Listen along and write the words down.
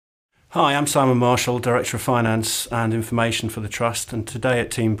Hi, I'm Simon Marshall, Director of Finance and Information for the Trust, and today at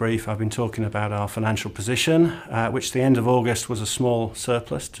Team Brief I've been talking about our financial position, which at the end of August was a small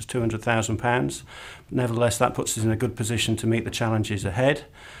surplus, just £200,000. Nevertheless, that puts us in a good position to meet the challenges ahead.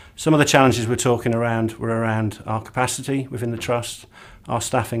 Some of the challenges we're talking around were around our capacity within the Trust, our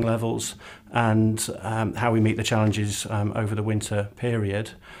staffing levels, and how we meet the challenges over the winter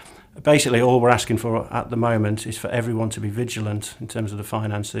period. Basically, all we're asking for at the moment is for everyone to be vigilant in terms of the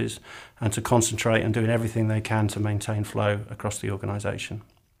finances and to concentrate on doing everything they can to maintain flow across the organisation.